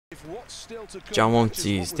Ćao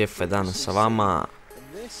momci, Stefa je danas sa vama.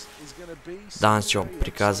 Danas ću vam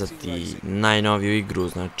prikazati najnoviju igru,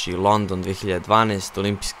 znači London 2012,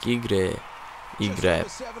 olimpijske igre. Igra je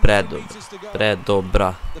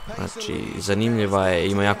predobra, znači zanimljiva je,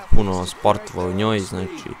 ima jako puno sportova u njoj,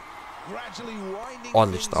 znači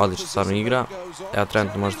odlična stvarno igra. Evo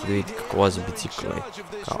trenutno možete da vidite kako vozi bicikl,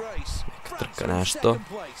 kao neka trka nešto.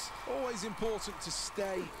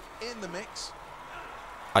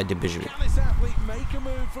 Ajde beži mi.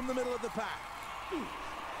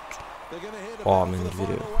 O, me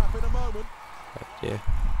nerviraju. Ajde.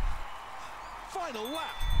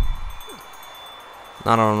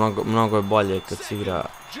 Naravno, mnogo je bolje kad se igra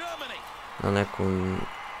na nekom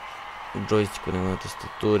džojstiku nego na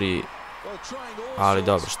tastaturi. Ali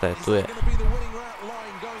dobro, šta je, tu je.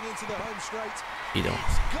 Idemo.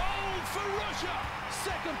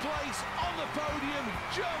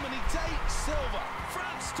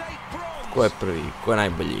 Ko je prvi, ko je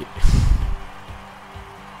najbolji?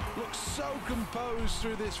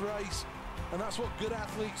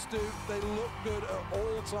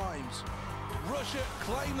 Russia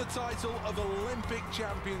claim the title of Olympic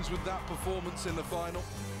champions with that performance in the final.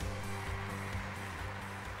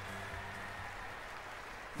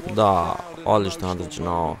 Da, odlično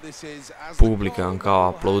određeno. Publika vam kao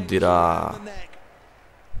aplaudira.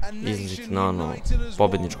 Izlazite na ono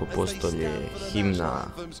pobedničko postolje, himna.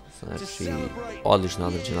 Znači, odlično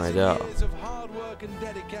određena ideja.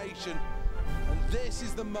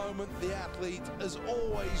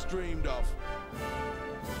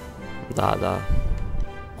 Da,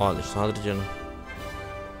 odlično određeno.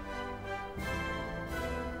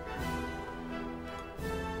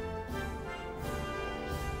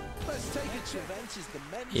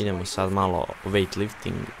 Idemo sad malo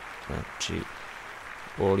weightlifting, znači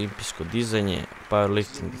olimpijsko dizanje,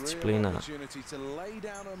 powerlifting disciplina.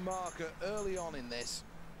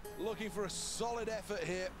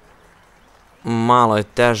 Malo je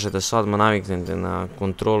teže da se odmah naviknete na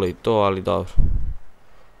kontrole i to, ali dobro.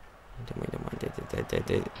 Idemo, ajde.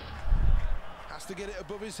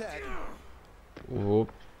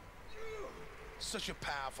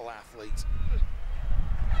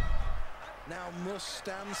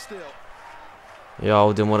 Ja,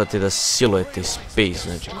 ovdje morate da silujete space,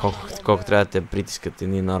 znači koliko trebate pritiskati,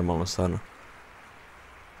 nije normalno stvarno.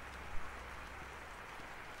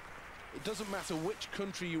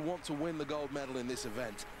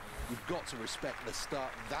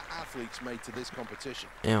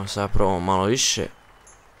 Evo sad probamo malo više.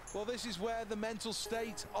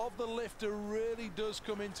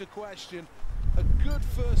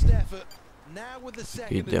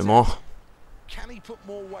 Idemo.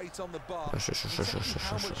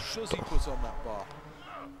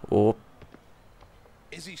 Op.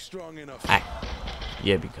 Aj,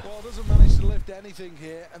 jebi ga.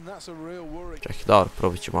 Čekaj, dobro,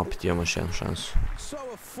 probit ćemo opet, imamo još jednu šansu.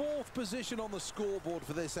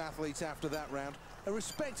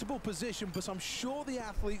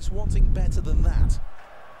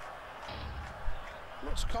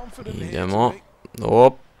 Idemo.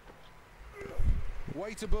 Op.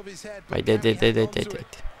 Ajde.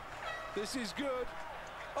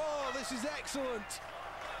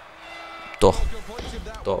 To.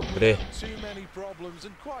 Dobre.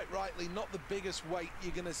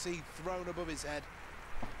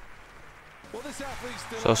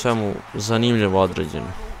 Sve o svemu zanimljivo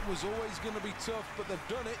određeno.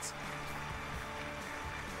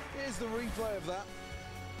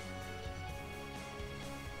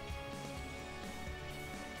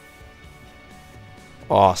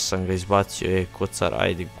 O, sam ga izbacio, kocar,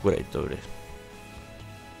 ajde, guraj, dobre.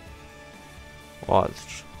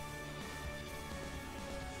 Odlično.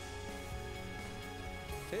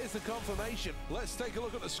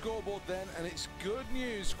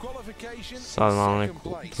 Sad malo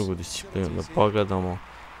neku drugu disciplinu da pogledamo.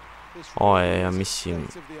 Ovo je, ja mislim,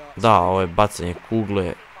 da, ovo je bacanje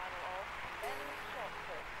kugle.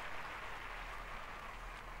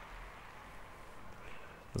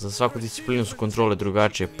 Za svaku disciplinu su kontrole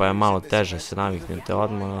drugačije, pa je malo teže se naviknete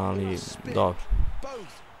odmah, ali dobro.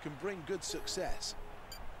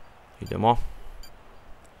 Idemo.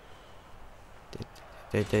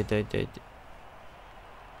 Dej.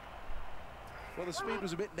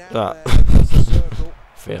 Da.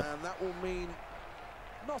 Fail.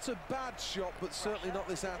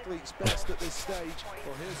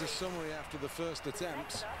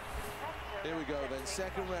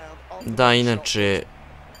 Da, inače,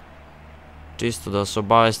 čisto da se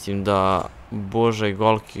obavestim da Boža i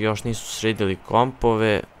Golki još nisu sredili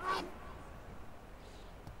kompove,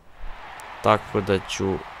 tako da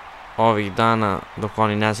ću ovih dana, dok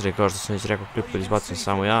oni ne zrije, kao što sam već rekao, klipu izbacim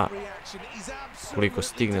samo ja, koliko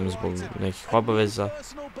stignem zbog nekih obaveza.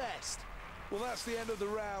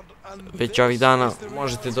 Već ovih dana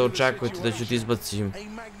možete da očekujete da ću ti izbacim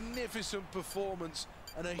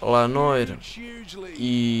Lanoir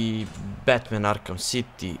i Batman Arkham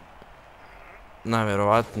City,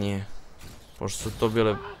 najverovatnije, pošto su to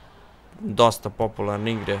bile dosta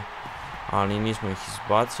popularne igre, ali nismo ih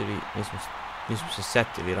izbacili, nismo se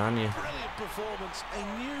setili ranije.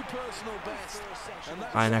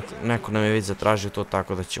 Aj, neko nam je već zatražio to,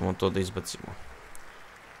 tako da ćemo to da izbacimo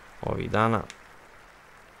ovih dana.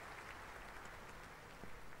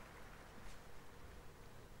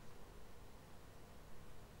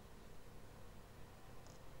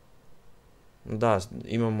 Da,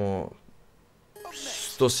 imamo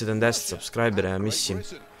 170 subscribera, ja mislim,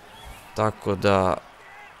 tako da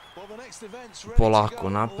polako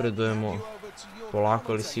napredujemo,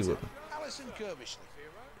 polako ali sigurno.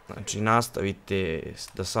 Znači nastavite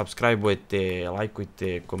da subscribe-ujete,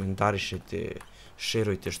 lajkujte, komentarišete,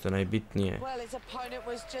 šerujte što je najbitnije.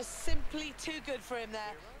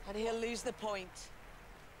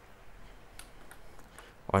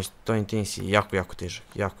 Ovaj stojni tenis je jako težak,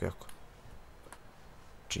 jako.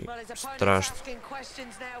 Znači, strašno.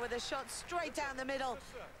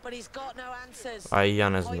 A i ja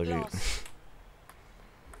ne znam da ga vidim.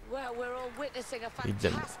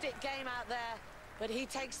 Idemo.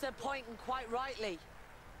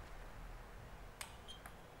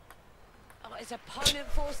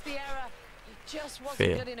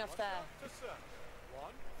 Fail.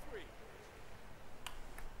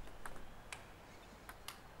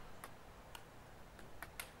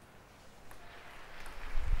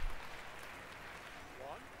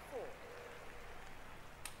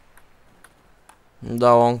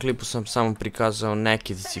 Da, u ovom klipu sam samo prikazao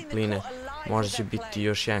neke discipline, možda će biti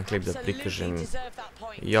još jedan klip da prikažem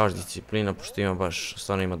još disciplina, pošto ima baš,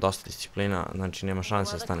 stvarno ima dosta disciplina, znači nema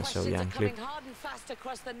šanse da stane sve u jedan klip.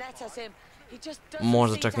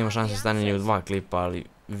 Možda čak nema šanse da stane ni u 2 klipa, ali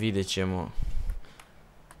vidjet ćemo.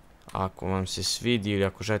 Ako vam se svidi ili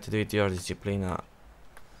ako želite da vidite još disciplina,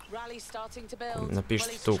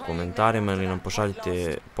 napišite to u komentarima ili nam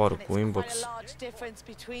pošaljite poruku u inbox.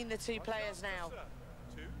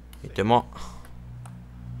 Idemo.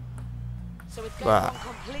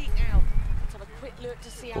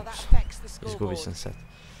 Ups, izgubio sam set.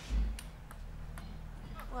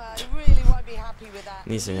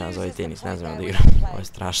 Nisam ja za ovaj tenis, ne znam da igram, ovo je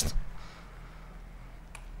strašno.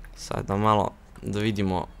 Sad da malo da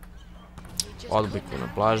vidimo odbojku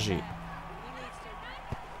na plaži.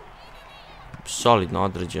 Solidno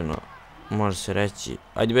odrađeno, može se reći.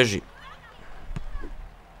 Ajde, beži.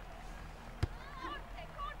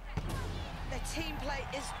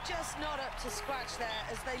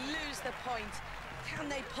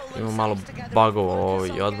 Ima malo bugova u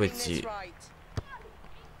ovoj odbojci.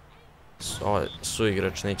 Ovaj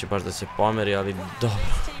suigrač neće baš da se pomeri, ali dobro,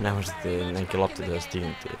 ne možete neke lopte da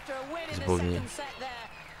stignete zbog njih.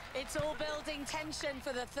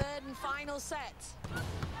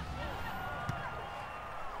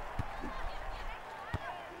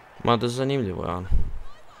 Mada zanimljivo je ono.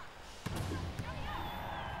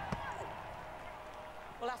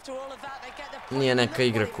 Nije neka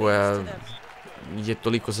igra koja je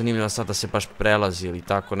toliko zanimljiva sad da se baš prelazi ili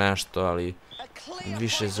tako nešto, ali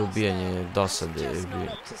više za ubijanje dosade,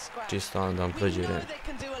 čisto ono da vam prođe vreme.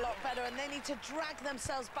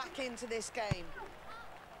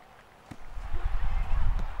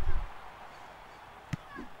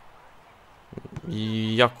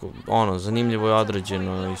 I jako, ono, zanimljivo je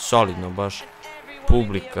odrađeno i solidno baš,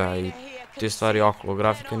 publika i te stvari okolo,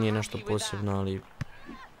 grafika nije nešto posebno,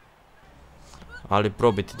 ali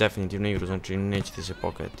probajte definitivno igru, znači nećete se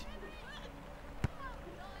pokajati.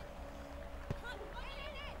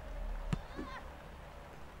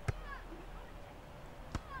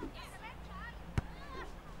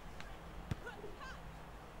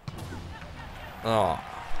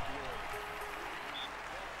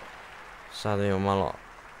 Sada imamo malo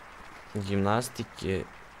gimnastike,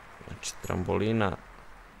 znači trambolina.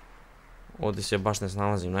 Ovdje se baš ne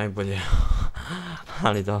snalazim najbolje,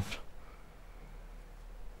 ali dobro.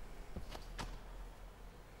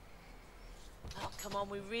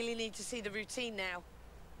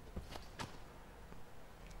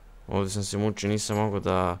 Ovdje sam se mučio, nisam mogao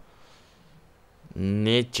da...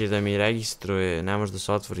 Neće da mi registruje, ne može da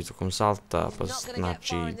se otvori tokom salta, pa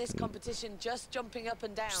znači...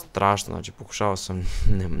 Strašno, znači pokušao sam,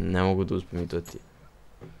 ne mogu da uspem i to ti.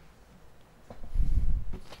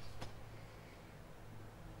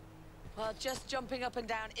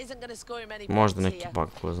 Možda neki bug,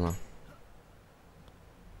 ko zna.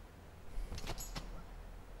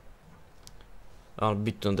 Ali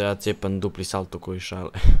bitno da ja cepam dupli salto koji šale.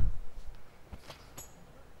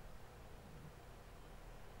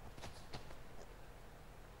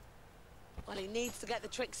 Well, he needs to get the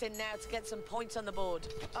tricks in now to get some points on the board.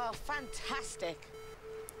 Oh, fantastic.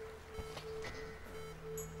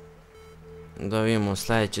 Da vidimo,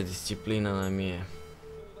 sljedeća disciplina nam je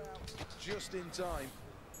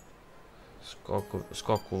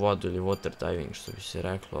skok u vodu ili water diving, što bi se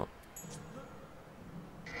reklo.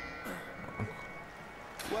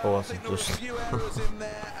 Ovo sam pustio.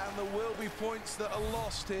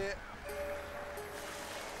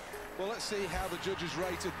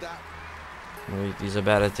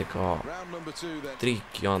 Izaberete kao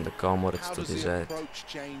trik i onda kao morate to da izvedete.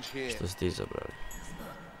 Što ste izabrali?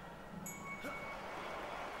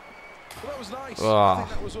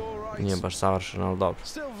 Nije baš savršeno, ali dobro.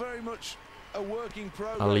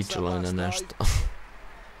 Ali ličilo je na nešto.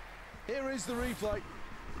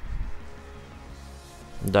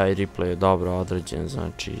 Da, i replay je dobro određen,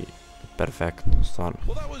 znači perfektno, stvarno.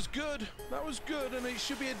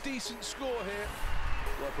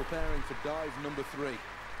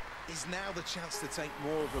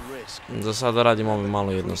 Za sada radim ove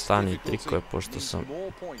malo jednostavnije trikove,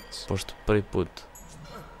 pošto prvi put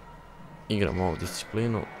igram ovu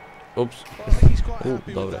disciplinu. Ups.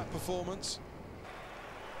 Dobro.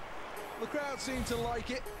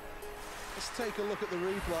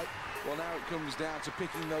 Well, now it comes down to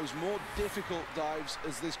picking those more difficult dives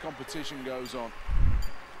as this competition goes on.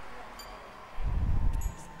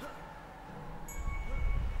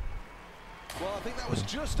 Well, I think that was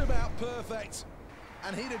just about perfect,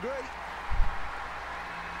 and he'd agree.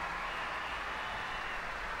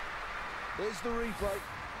 Here's the replay.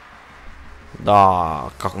 Da,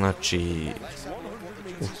 kako znači...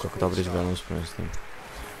 kako dobro izgledam uspješno s njim.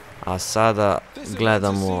 A sada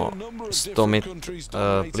gledamo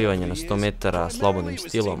plivanje na 100 metara slobodnim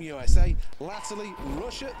stilom.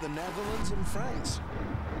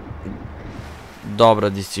 Dobra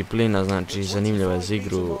disciplina, znači zanimljiva je za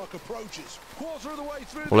igru.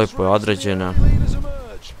 Lepo je određena.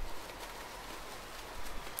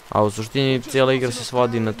 A u suštini cijela igra se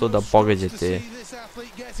svodi na to da pogađate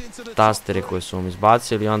tastere koje su vam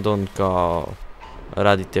izbacili i onda on kao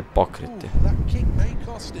radite pokrete.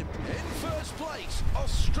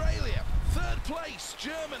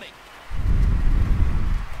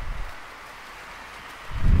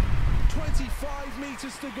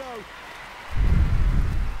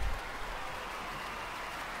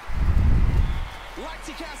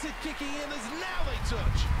 Lactic acid kicking in as now they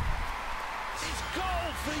touch. It's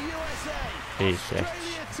goal for USA.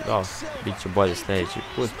 Da, bit će bolje sljedeći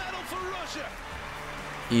put.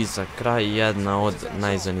 I za kraj jedna od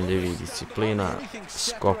najzanimljivijih disciplina,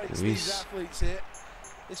 skok u vis.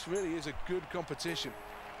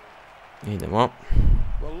 Idemo.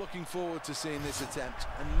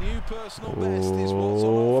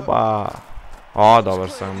 Opa! O, dobar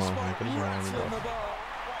sam.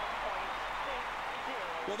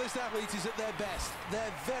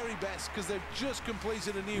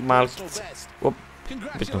 Malkice. Op,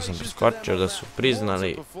 bitno sam preskočio da su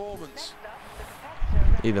priznali.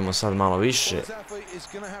 Idemo sad malo više.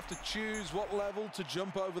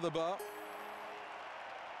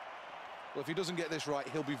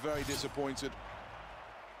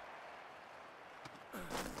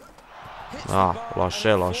 A,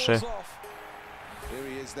 loše, loše.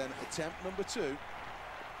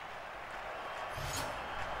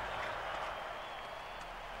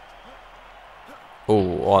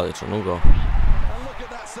 Odličan ugao.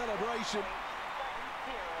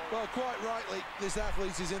 Well, quite rightly, this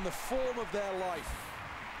athlete is in the form of their life.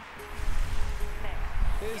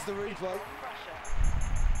 Here's the replay.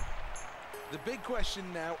 The big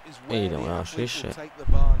question now is where the athlete will take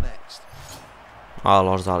the bar next. A,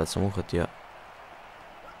 loš zalet sam uhvatio.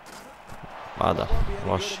 Pa da,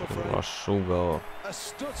 loš ugao.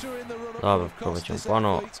 Dobro, probat ćemo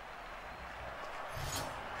ponovo.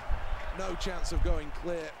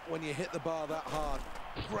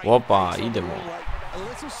 Opa, idemo.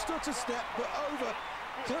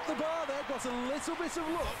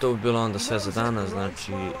 To bi bilo onda sve za danas,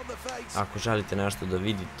 znači ako želite nešto da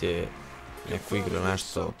vidite, neku igru ili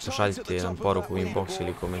nešto, pošaljite nam poruku u inbox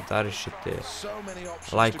ili komentarišite,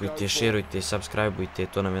 lajkujte, šerujte, subscribeujte,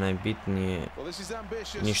 to nam je najbitnije.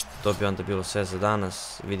 Ništa, to bi onda bilo sve za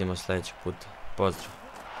danas, vidimo sljedeći put, pozdrav.